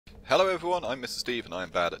Hello everyone, I'm Mr. Steve and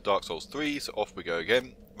I'm bad at Dark Souls 3, so off we go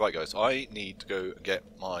again. Right guys, I need to go get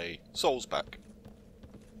my souls back.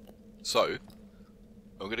 So,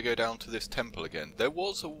 I'm going to go down to this temple again. There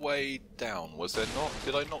was a way down, was there not?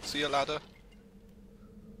 Did I not see a ladder?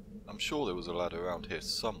 I'm sure there was a ladder around here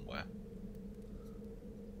somewhere.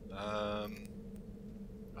 Oh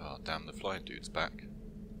damn, the flying dude's back.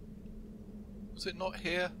 Was it not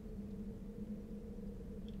here?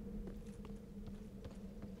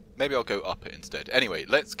 Maybe I'll go up it instead. Anyway,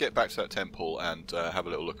 let's get back to that temple and have a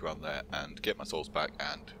little look around there and get my souls back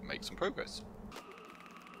and make some progress.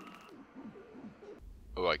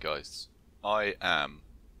 Alright guys, I am...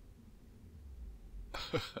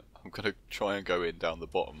 I'm going to try and go in down the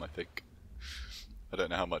bottom, I think. I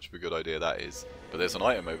don't know how much of a good idea that is. But there's an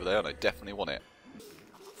item over there and I definitely want it.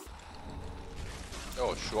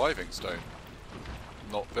 Oh, a shriving stone.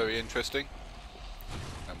 Not very interesting.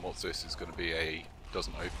 And what's this? Is going to be a...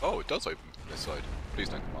 Doesn't open. Oh, it does open from this side. Please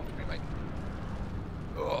don't come after me, mate.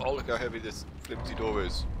 Oh, look how heavy this flimsy door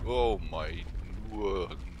is. Oh my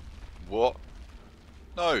word. What?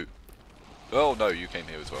 No. Oh no, you came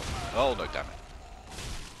here as well. Oh no, damn it.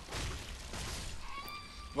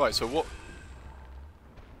 Right, so what?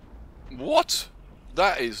 What?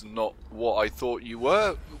 That is not what I thought you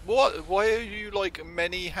were. What? Why are you like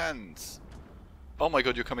many hands? Oh my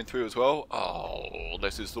god, you're coming through as well? Oh,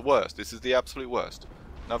 this is the worst. This is the absolute worst.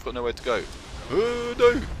 Now I've got nowhere to go. Oh,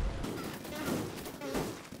 no!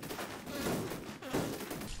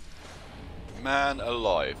 Man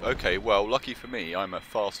alive. Okay, well, lucky for me, I'm a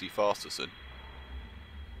fasty fasterson.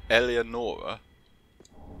 Eleonora.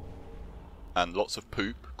 And lots of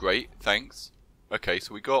poop. Great, thanks. Okay,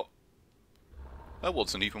 so we got... That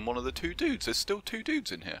wasn't even one of the two dudes. There's still two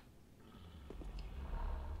dudes in here.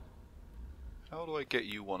 How do I get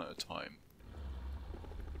you one at a time?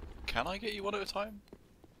 Can I get you one at a time?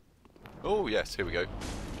 Oh yes, here we go.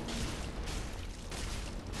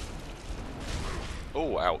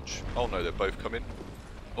 Oh ouch. Oh no, they're both coming.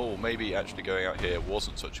 Oh, maybe actually going out here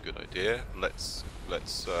wasn't such a good idea. Let's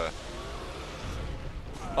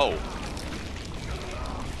Oh.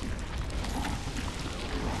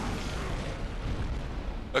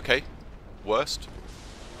 Okay. Worst.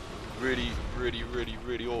 Really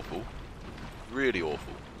awful. Really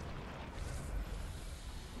awful.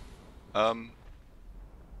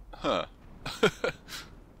 Huh.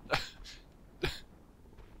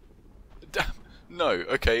 Damn. No,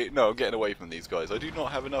 okay, no, I'm getting away from these guys. I do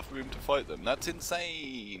not have enough room to fight them. That's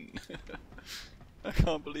insane. I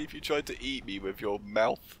can't believe you tried to eat me with your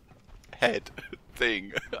mouth head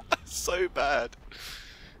thing. So bad.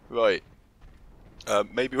 Right.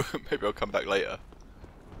 Maybe I'll come back later.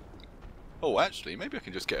 Oh, actually, maybe I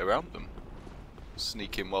can just get around them.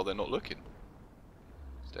 Sneak in while they're not looking.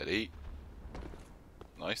 Steady.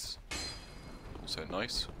 Nice. Also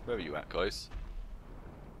nice. Where are you at, guys?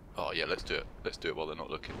 Oh yeah, let's do it. Let's do it while they're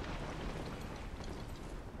not looking.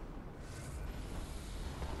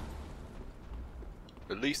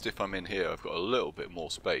 At least if I'm in here, I've got a little bit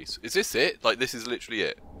more space. Is this it? Like, this is literally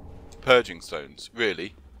it? Purging stones.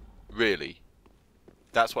 Really? Really?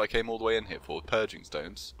 That's what I came all the way in here for, purging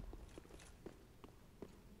stones.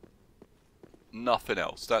 Nothing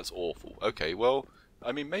else. That's awful. Okay, well,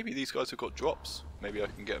 I mean, maybe these guys have got drops. Maybe I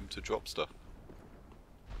can get them to drop stuff.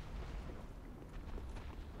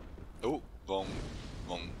 Oh, wrong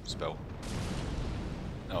spell.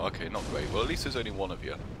 Oh, okay, not great. Well, at least there's only one of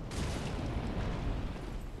you.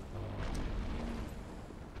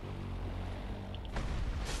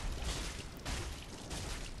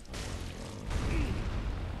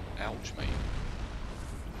 Ouch, mate.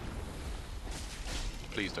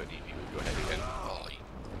 Please don't eat me with your head again. Oh,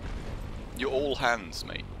 you're all hands,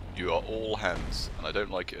 mate. You are all hands, and I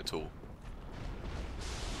don't like it at all.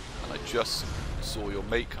 And I just saw your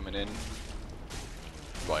mate coming in.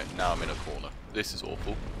 Right, now I'm in a corner. This is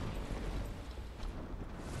awful.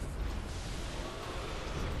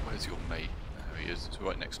 Where's your mate? There he is. He's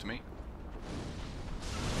right next to me.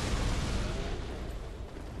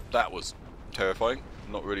 That was terrifying.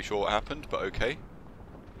 Not really sure what happened, but okay.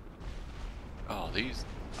 Oh, these...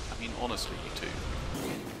 I mean, honestly, you two.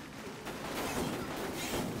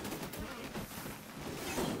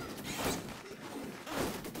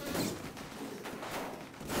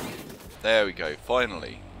 There we go,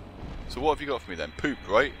 finally. So what have you got for me then? Poop,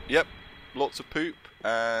 right? Yep, lots of poop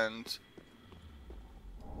and...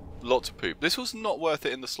 Lots of poop. This was not worth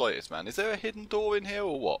it in the slightest, man. Is there a hidden door in here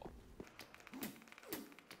or what?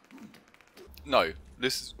 No,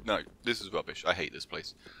 this is rubbish. I hate this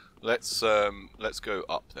place. Let's go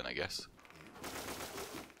up then, I guess.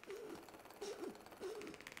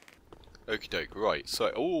 Okie doke, right, so,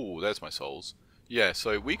 oh, there's my souls. Yeah,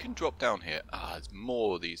 so we can drop down here. Ah, there's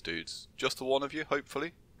more of these dudes. Just the one of you,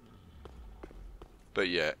 hopefully. But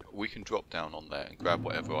yeah, we can drop down on there and grab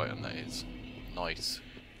whatever item that is. Nice.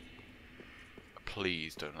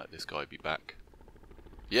 Please don't let this guy be back.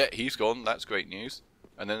 Yeah, he's gone, that's great news.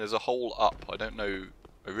 And then there's a hole up. I don't know,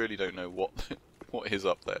 I really don't know what what is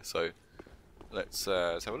up there, so let's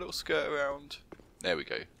have a little skirt around. There we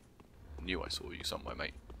go. Knew I saw you somewhere,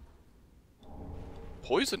 mate.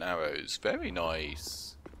 Poison arrows, very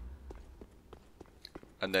nice.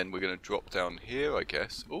 And then we're going to drop down here, I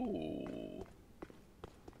guess. Ooh.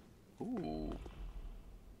 Ooh.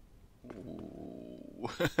 Ooh.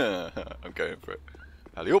 I'm going for it.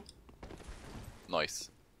 Alley up. Nice.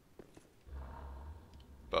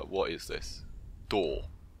 But what is this? Door.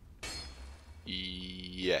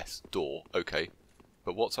 Yes, door. Okay.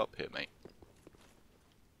 But what's up here, mate?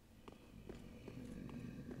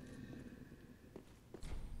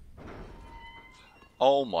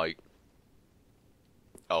 Oh my...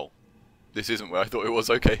 Oh. This isn't where I thought it was,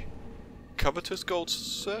 okay. Covetous gold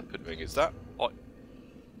serpent ring, is that... Oh.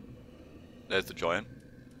 There's the giant.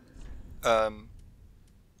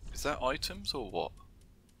 Is that items or what?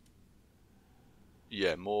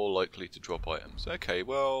 Yeah, more likely to drop items. Okay,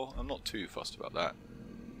 well, I'm not too fussed about that.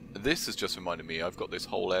 This has just reminded me I've got this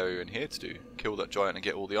whole area in here to do. Kill that giant and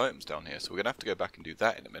get all the items down here, so we're going to have to go back and do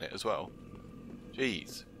that in a minute as well.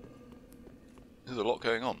 Jeez. There's a lot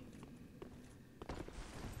going on.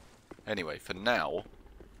 Anyway, for now,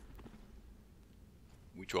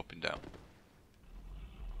 we drop him down.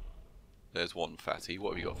 There's one fatty.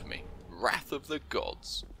 What have you got for me? Wrath of the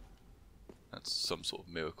Gods. That's some sort of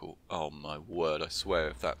miracle. Oh my word, I swear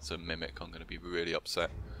if that's a mimic I'm going to be really upset.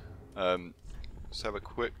 Let's have a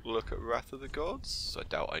quick look at Wrath of the Gods. I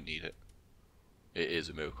doubt I need it. It is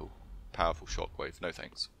a miracle. Powerful shockwave, no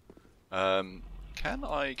thanks. Can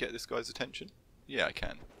I get this guy's attention? Yeah, I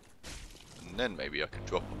can. And then maybe I can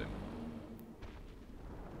drop on him.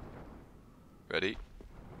 Ready?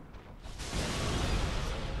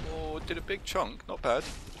 Oh, did a big chunk, not bad.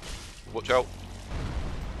 Watch out.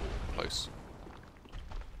 Close.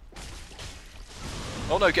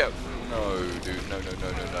 Oh no, get... No, dude, no, no,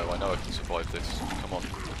 no, no, no. I know I can survive this. Come on.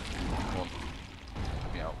 Come on.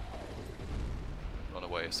 Let me out. Run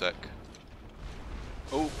away a sec.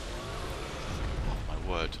 Oh! Oh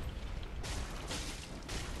my word.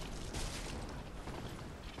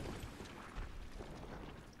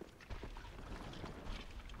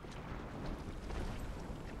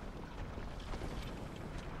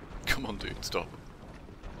 Come on, dude, stop.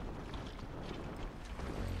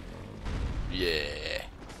 Yeah.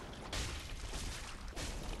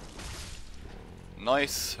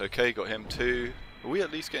 Nice. Okay, got him too. Are we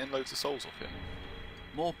at least getting loads of souls off him?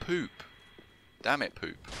 More poop. Damn it,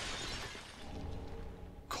 poop.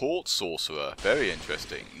 Court sorcerer. Very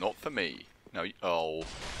interesting. Not for me. Now, oh.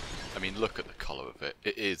 I mean, look at the colour of it.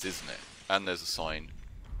 It is, isn't it? And there's a sign.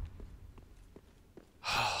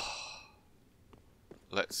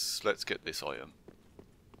 Let's get this item.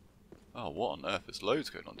 Oh, what on earth? There's loads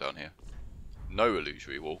going on down here. No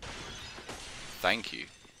illusory wall. Thank you.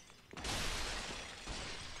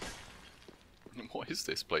 What is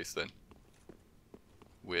this place then?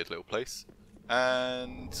 Weird little place.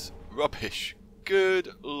 And rubbish.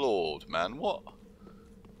 Good lord, man. What?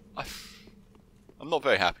 I'm not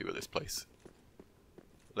very happy with this place.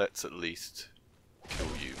 Let's at least kill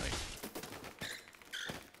you, mate.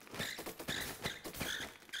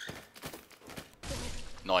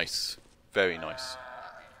 Nice. Very nice.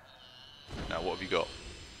 Now, what have you got?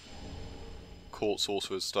 Court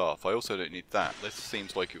Sorcerer's Staff. I also don't need that. This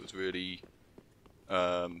seems like it was really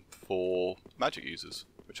for magic users,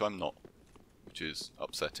 which I'm not, which is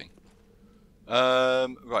upsetting.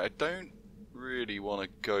 Right, I don't really want to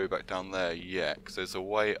go back down there yet, because there's a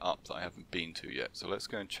way up that I haven't been to yet. So let's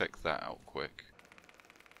go and check that out quick.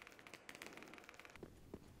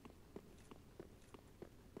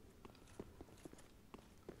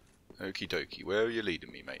 Okie dokie, where are you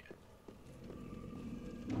leading me, mate?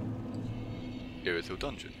 Irithil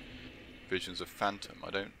Dungeon. Visions of Phantom. I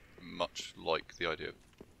don't much like the idea of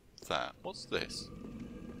that. What's this?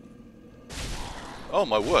 Oh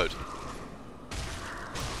my word!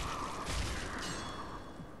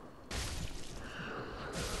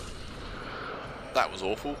 That was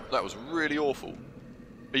awful. That was really awful.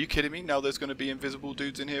 Are you kidding me? Now there's going to be invisible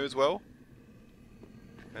dudes in here as well?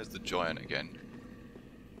 There's the giant again.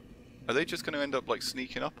 Are they just going to end up like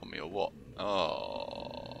sneaking up on me or what?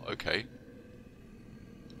 Oh, okay.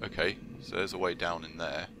 Okay, so there's a way down in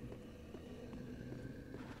there.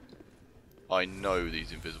 I know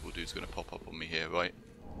these invisible dudes are going to pop up on me here, right?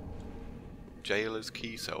 Jailer's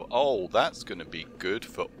key cell. Oh, that's going to be good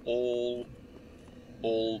for all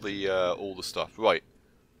the stuff. Right.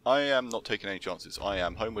 I am not taking any chances. I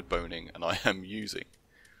am homeward boning, and I am using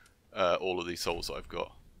all of these souls that I've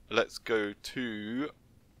got. Let's go to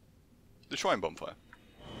the Shrine Bonfire.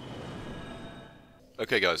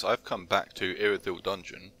 Okay guys, I've come back to Irithyll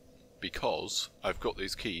Dungeon because I've got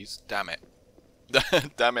these keys. Damn it.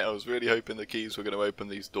 Damn it, I was really hoping the keys were going to open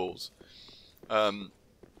these doors. I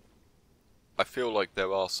feel like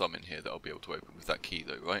there are some in here that I'll be able to open with that key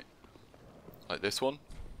though, right? Like this one?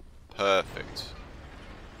 Perfect.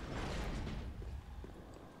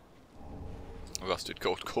 Rusted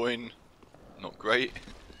gold coin. Not great.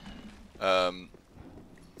 Then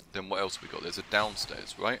what else have we got? There's a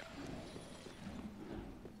downstairs, right?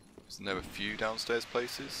 Isn't there a few downstairs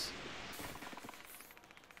places?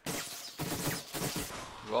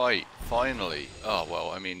 Right, finally. Oh,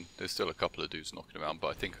 well, I mean, there's still a couple of dudes knocking around, but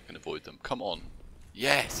I think I can avoid them. Come on.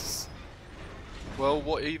 Yes! Well,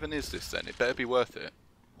 what even is this then? It better be worth it.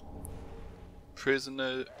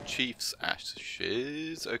 Prisoner Chief's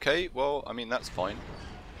ashes. Okay, well, I mean, that's fine.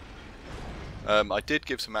 I did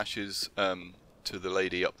give some ashes to the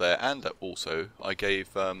lady up there, and also I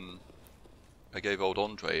gave old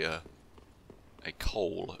Andre a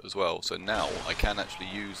coal as well. So now I can actually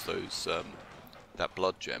use those that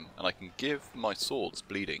blood gem, and I can give my swords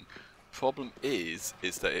bleeding. Problem is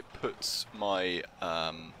that it puts my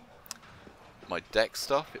my deck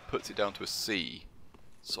stuff. It puts it down to a C.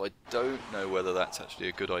 So I don't know whether that's actually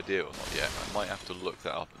a good idea or not yet. I might have to look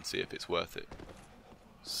that up and see if it's worth it.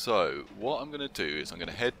 So, what I'm going to do is I'm going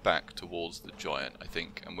to head back towards the giant, I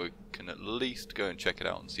think, and we can at least go and check it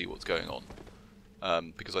out and see what's going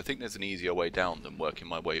on. Because I think there's an easier way down than working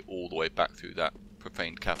my way all the way back through that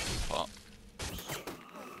profaned capital part.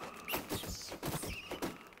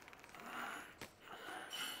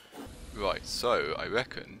 Right, so I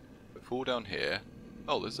reckon if I fall down here...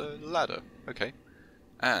 Oh, there's a ladder. Okay.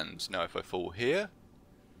 And now if I fall here...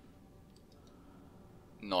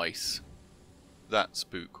 Nice. That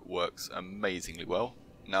spook works amazingly well.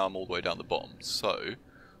 Now I'm all the way down the bottom. So,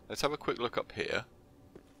 let's have a quick look up here.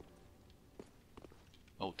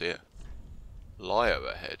 Oh dear. Liar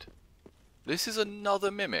ahead. This is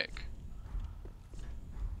another mimic.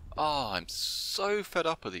 Ah, I'm so fed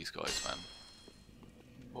up of these guys, man.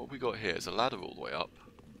 What have we got here? There's a ladder all the way up.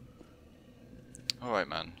 Alright,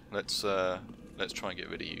 man. Let's try and get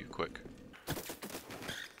rid of you quick.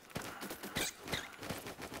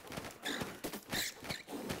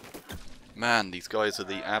 Man, these guys are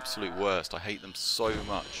the absolute worst. I hate them so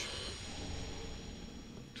much.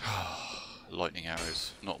 Lightning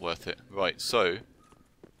arrows. Not worth it. Right, so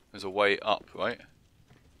there's a way up, right?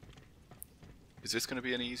 Is this going to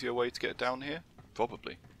be an easier way to get down here?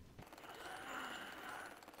 Probably.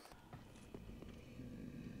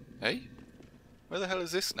 Hey? Where the hell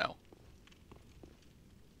is this now?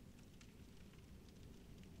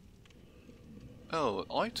 Oh,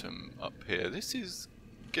 item up here. This is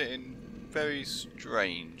getting very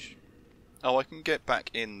strange. Oh, I can get back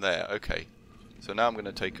in there. Okay. So now I'm going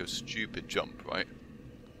to take a stupid jump, right?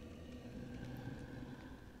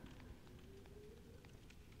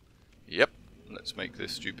 Yep. Let's make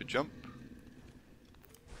this stupid jump.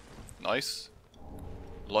 Nice.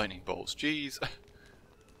 Lightning bolts. Jeez.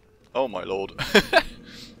 Oh my lord.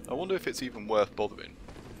 I wonder if it's even worth bothering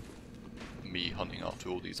me hunting after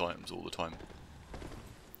all these items all the time.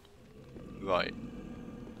 Right.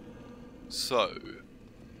 So,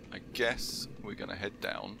 I guess we're going to head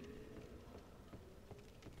down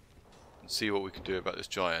and see what we can do about this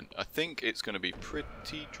giant. I think it's going to be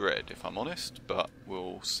pretty dread, if I'm honest, but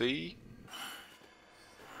we'll see.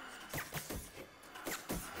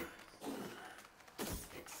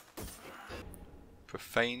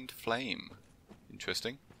 Profaned flame.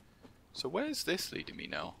 Interesting. So where's this leading me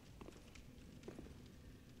now?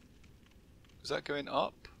 Is that going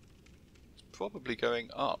up? It's probably going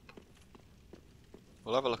up.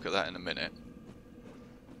 We'll have a look at that in a minute.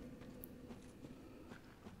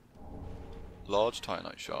 Large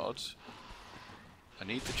titanite shards. I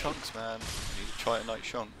need the chunks, man. I need a titanite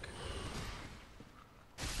chunk.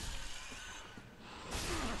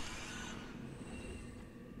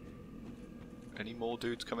 Any more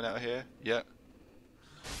dudes coming out here? Yeah.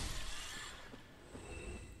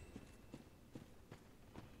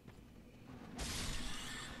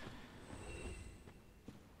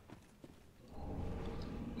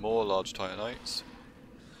 More large titanites.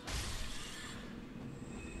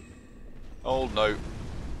 Oh no.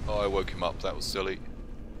 Oh, I woke him up. That was silly.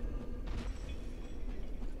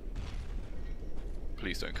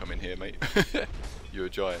 Please don't come in here, mate. You're a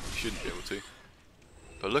giant. You shouldn't be able to.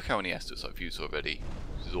 But look how many Estus I've used already.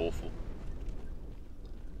 This is awful.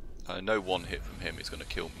 I know one hit from him is going to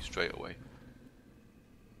kill me straight away.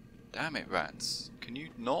 Damn it, rats. Can you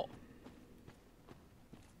not?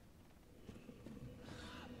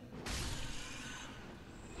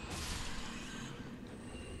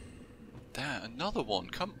 Damn, another one.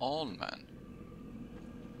 Come on, man.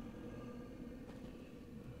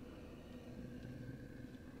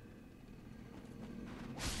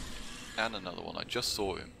 And another one. I just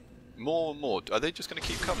saw him. More and more. Are they just going to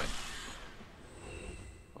keep coming?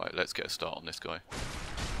 Right, let's get a start on this guy.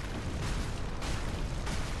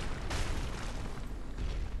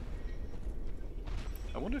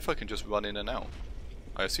 I wonder if I can just run in and out.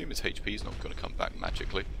 I assume his HP is not going to come back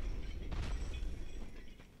magically.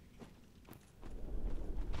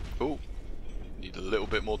 Oh, need a little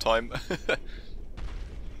bit more time.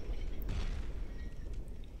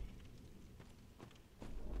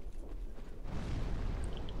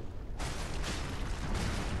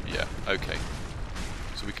 Yeah, okay.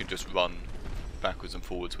 So we can just run backwards and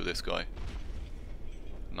forwards with this guy.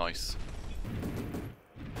 Nice.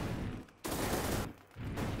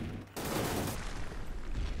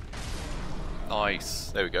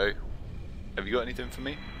 Nice. There we go. Have you got anything for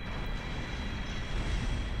me?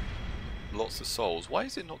 Lots of souls. Why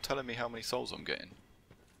is it not telling me how many souls I'm getting?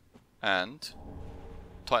 And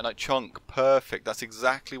Titanite chunk. Perfect. That's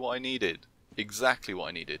exactly what I needed. Exactly what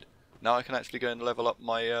I needed. Now I can actually go and level up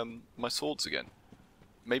my my swords again.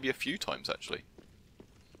 Maybe a few times actually.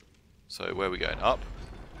 So where are we going? Up?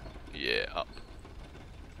 Yeah, up.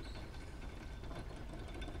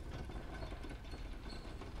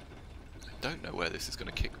 I don't know where this is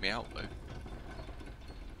going to kick me out though.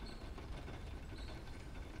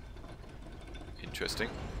 Interesting.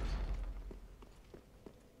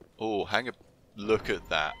 Oh, look at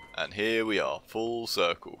that. And here we are, full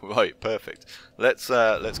circle. Right, perfect. Let's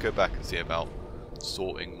go back and see about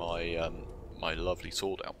sorting my my lovely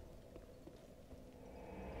sword out.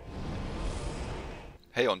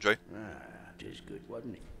 Hey, Andre. It is good,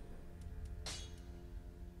 wasn't it?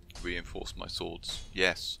 Reinforce my swords.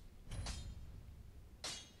 Yes.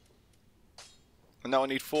 And now I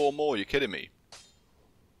need 4 more. You're kidding me?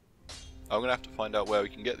 I'm gonna have to find out where we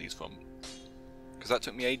can get these from, because that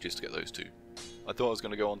took me ages to get those 2. I thought I was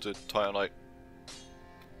gonna go on to Titanite.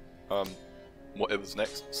 Whatever's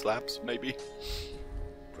next, slabs maybe.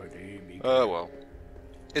 Oh well,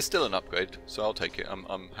 it's still an upgrade, so I'll take it.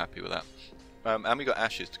 I'm happy with that. And we got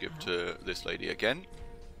ashes to give to this lady again.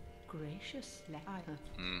 Gracious.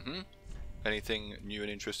 Anything new and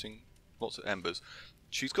interesting? Lots of embers.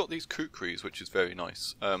 She's got these kukris, which is very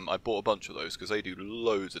nice. I bought a bunch of those because they do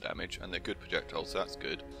loads of damage and they're good projectiles, so that's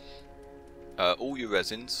good. All your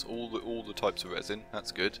resins, all the types of resin,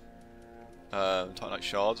 that's good. Titanite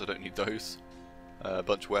shards, I don't need those. A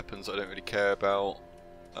bunch of weapons I don't really care about.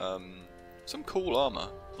 Some cool armor,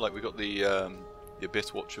 like we got the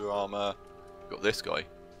Abyss Watcher armor. We got this guy,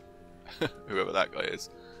 whoever that guy is.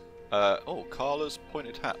 Oh, Karla's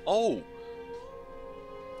pointed hat. Oh,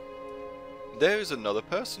 there is another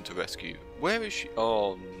person to rescue. Where is she?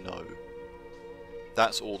 Oh no,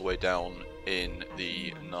 that's all the way down in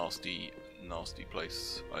the nasty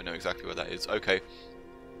place. I know exactly where that is. Okay,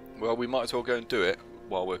 well we might as well go and do it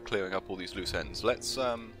while we're clearing up all these loose ends. Let's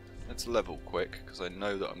level quick, because I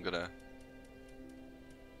know that I'm gonna...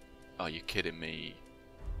 Are you kidding me?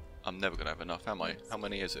 I'm never gonna have enough, am I? How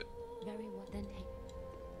many is it?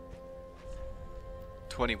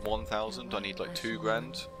 21,000. I need like 2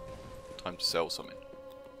 grand. Time to sell something.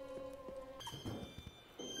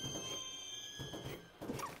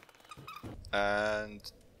 And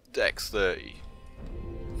Dex 30.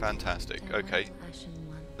 Fantastic. Okay,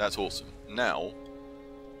 that's awesome. Now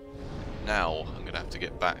I'm gonna have to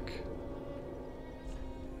get back.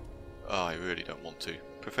 Oh, I really don't want to.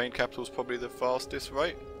 Profane Capital's probably the fastest,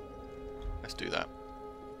 right? Let's do that.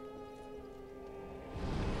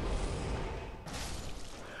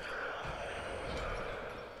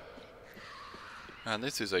 And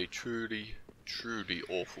this is a truly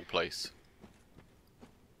awful place.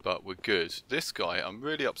 But we're good. This guy, I'm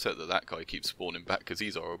really upset that that guy keeps spawning back because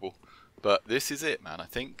he's horrible. But this is it, man. I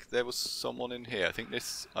think there was someone in here. I think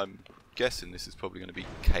this, I'm guessing this is probably going to be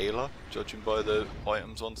Karla, judging by the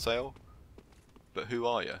items on sale. But who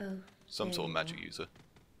are you? Oh, some sort of magic user.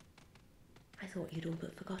 I thought you'd all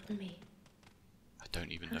but forgotten me. I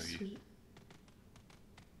don't even know you. Sweet.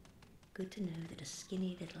 Good to know that a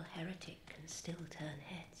skinny little heretic can still turn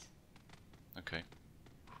heads. Okay.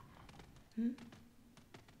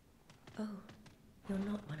 Oh, you're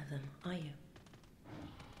not one of them, are you?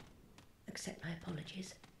 Accept my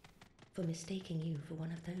apologies for mistaking you for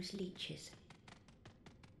one of those leeches.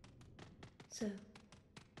 So,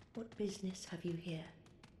 what business have you here?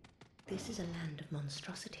 This is a land of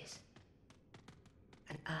monstrosities.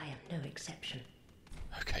 And I am no exception.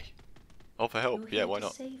 Okay. Offer help. You're Yeah, here why to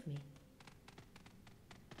not? save me.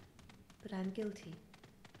 But I'm guilty.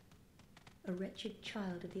 A wretched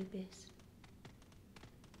child of the abyss.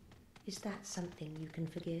 Is that something you can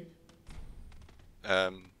forgive?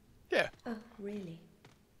 Yeah. Oh, really?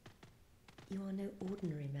 You are no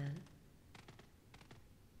ordinary man.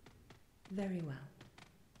 Very well.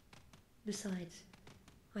 Besides,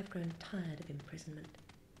 I've grown tired of imprisonment.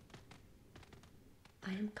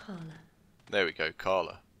 I am Karla, There we go,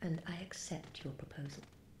 Karla. and I accept your proposal.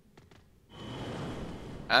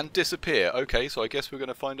 And disappear. Okay, so I guess we're going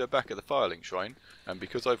to find her back at the Firelink Shrine. And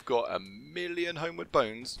because I've got 1,000,000 homeward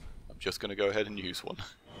bones, I'm just going to go ahead and use one.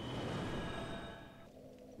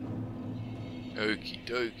 Okie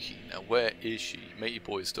dokie. Now where is she? Matey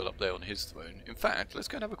Boy's still up there on his throne. In fact, let's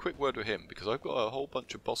go and have a quick word with him, because I've got a whole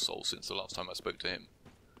bunch of boss souls since the last time I spoke to him.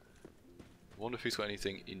 I wonder if he's got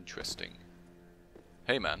anything interesting.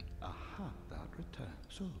 Hey man. Aha, thou return.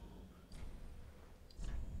 So,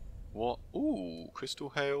 What? Ooh, Crystal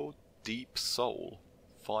Hail, Deep Soul,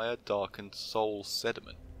 Fire Darkened Soul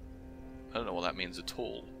Sediment. I don't know what that means at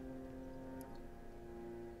all.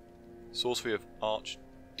 Sorcery of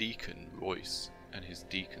Archdeacon Royce and his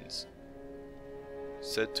deacons.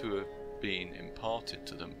 Said to have been imparted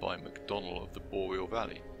to them by MacDonald of the Boreal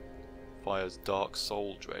Valley. Fire's dark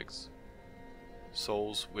soul dregs.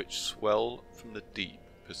 Souls which swell from the deep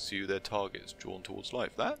pursue their targets drawn towards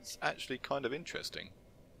life. That's actually kind of interesting.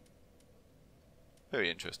 Very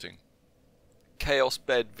interesting. Chaos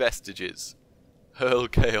Bed Vestiges. Hurl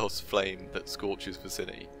Chaos Flame that scorches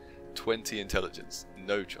vicinity. 20 intelligence.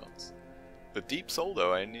 No chance. For Deep Soul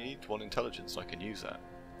though, I need 1 intelligence and I can use that.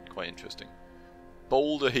 Quite interesting.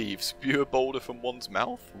 Boulder Heave. Spew a boulder from one's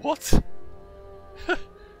mouth? What?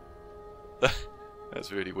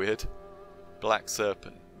 That's really weird. Black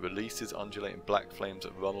Serpent. Releases undulating black flames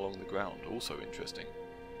that run along the ground. Also interesting.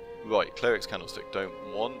 Right, Cleric's Candlestick. Don't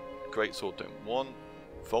want. Greatsword don't want.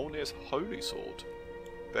 Volnir's Holy Sword.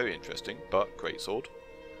 Very interesting, but Greatsword.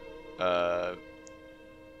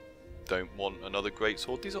 Don't want another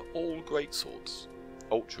Greatsword. These are all Greatswords.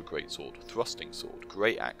 Ultra Greatsword, Thrusting Sword,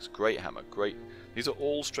 Great Axe, Great Hammer, Great... These are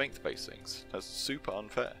all strength-based things. That's super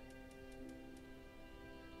unfair.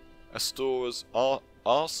 Arstor's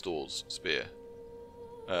Spear.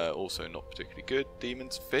 Also not particularly good.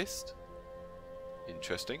 Demon's Fist.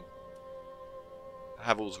 Interesting.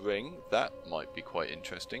 Havel's Ring, that might be quite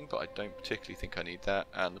interesting, but I don't particularly think I need that,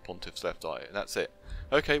 and the Pontiff's Left Eye, and that's it.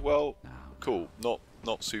 Okay, well, cool, not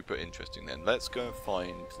super interesting then. Let's go and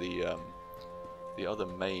find the other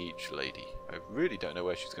mage lady. I really don't know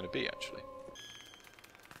where she's going to be, actually.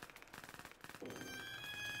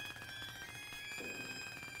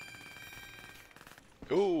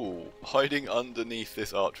 Ooh, hiding underneath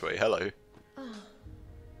this archway, hello. Ah,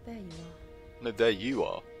 there you are. No, there you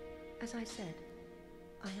are. As I said,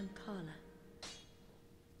 I am Karla,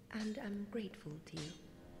 and am grateful to you.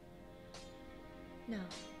 Now,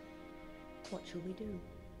 what shall we do?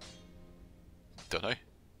 Dunno.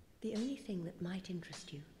 The only thing that might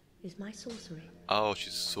interest you is my sorcery. Oh,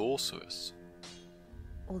 she's a sorceress.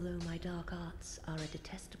 Although my dark arts are a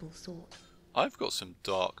detestable sort. I've got some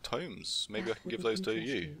dark tomes. Maybe I can give those to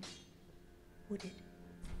you. Would it?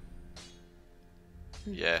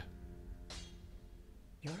 Yeah.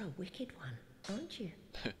 You're a wicked one, aren't you?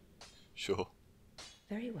 Sure.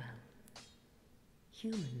 Very well.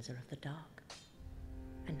 Humans are of the dark,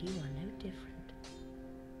 and you are no different.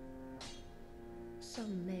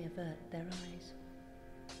 Some may avert their eyes,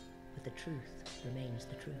 but the truth remains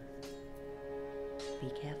the truth. Be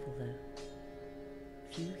careful, though.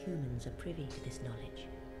 Few humans are privy to this knowledge.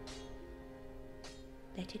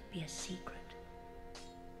 Let it be a secret,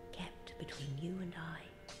 kept between you and I.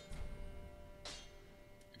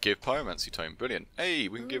 Give pyromancy tome. Brilliant. Hey,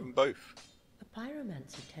 we can give them both. A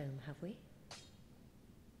pyromancy tome, have we?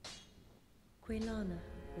 Quelana,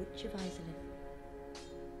 Witch of Izalith.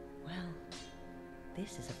 Well,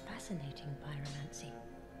 this is a fascinating pyromancy.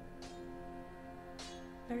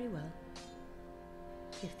 Very well.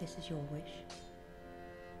 If this is your wish,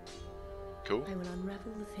 Cool. I will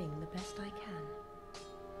unravel the thing the best I can.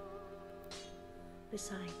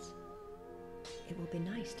 Besides, it will be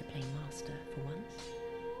nice to play master for once.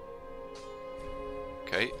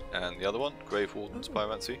 Okay, and the other one, Grave Warden's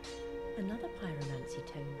pyromancy. Another pyromancy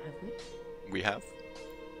tome, have we? We have.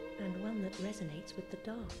 And one that resonates with the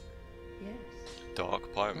dark. Yes.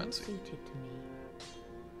 Dark Well pyromancy. suited to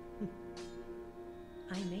me.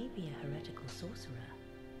 I may be a heretical sorcerer,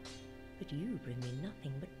 But you bring me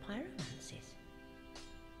nothing but pyromancies.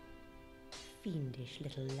 Fiendish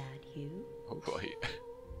little lad, you. Alright.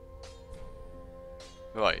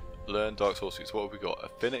 Right, learn dark sorceries. What have we got?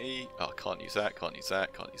 Affinity. Oh, can't use that, can't use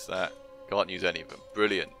that, can't use that. Can't use any of them.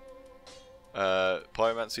 Brilliant.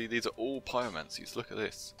 Pyromancy. These are all pyromancies. Look at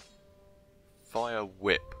this. Fire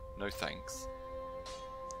whip. No thanks.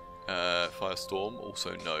 Firestorm.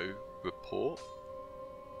 Also no. Report.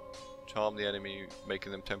 Charm the enemy,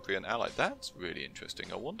 making them temporary an ally. That's really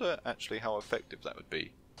interesting. I wonder actually how effective that would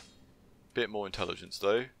be. Bit more intelligence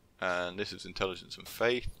though. And this is intelligence and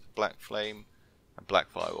faith. Black flame. And black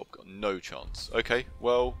fire orb. Got no chance. Okay,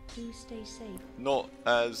 well. Do stay safe. Not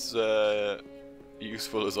as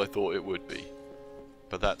useful as I thought it would be.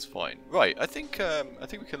 But that's fine. Right, I think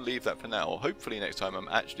we can leave that for now. Hopefully next time I'm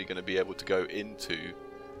actually going to be able to go into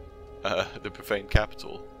the profaned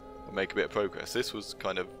capital and make a bit of progress. This was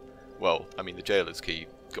kind of, well, I mean the jailer's key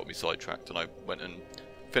got me sidetracked and I went and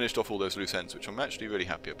finished off all those loose ends, which I'm actually really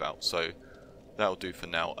happy about. So that'll do for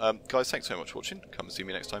now. Guys, thanks so much for watching. Come and see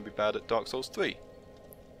me next time. Be bad at Dark Souls 3.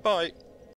 Bye.